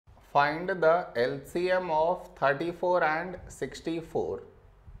Find the LCM of 34 and 64.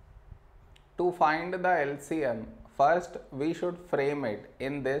 To find the LCM, first we should frame it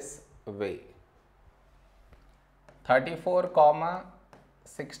in this way. 34 comma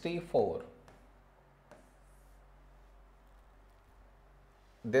 64.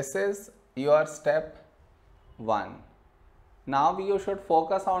 This is your step 1. Now you should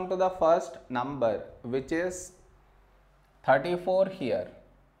focus on to the first number, which is 34 here.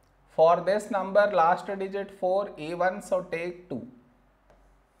 For this number, last digit 4 even, so take 2.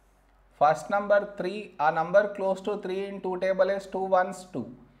 First number 3, a number close to 3 in 2 table is 2 ones 2.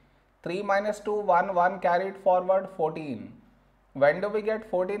 3 minus 2, 1, 1 carried forward 14. When do we get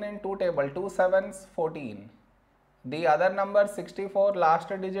 14 in 2 table? 2 sevens 14. The other number 64, last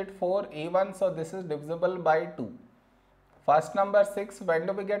digit 4 even, so this is divisible by 2. First number 6, when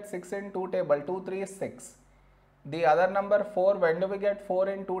do we get 6 in 2 table? 2 3 6. The other number 4, when do we get 4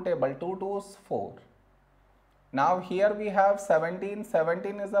 in 2 table? 2 2s 4. Now here we have 17.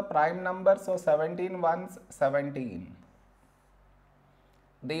 17 is a prime number, so 17 ones 17.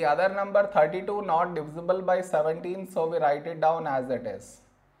 The other number 32 not divisible by 17, so we write it down as it is.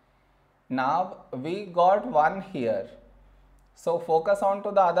 Now we got 1 here. So focus on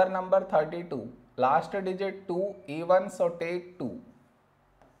to the other number 32. Last digit 2 even, so take 2.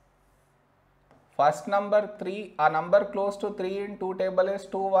 First number 3, a number close to 3 in 2 table is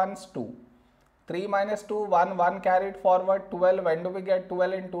 2 ones 2. 3 minus 2, 1, 1 carried forward 12. When do we get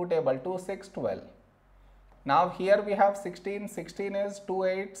 12 in 2 table? 2 6 12. Now here we have 16. 16 is 2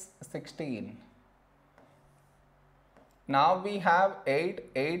 8s 16. Now we have 8.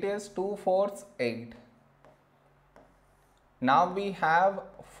 8 is 2 4s 8. Now we have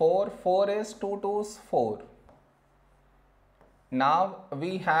 4. 4 is 2 2s 4. Now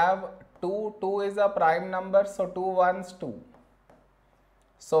we have 2. 2 is a prime number, so 2 ones 2.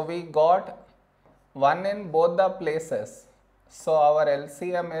 So we got 1 in both the places. So our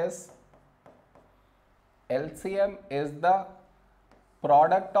LCM is the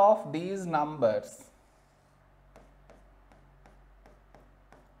product of these numbers.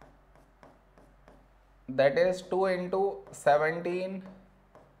 That is 2 into 17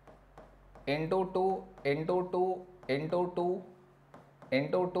 into 2 into 2 into 2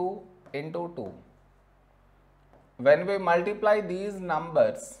 into 2 into 2. When we multiply these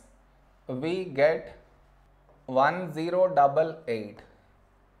numbers, we get 1088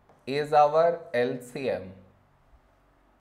 is our LCM.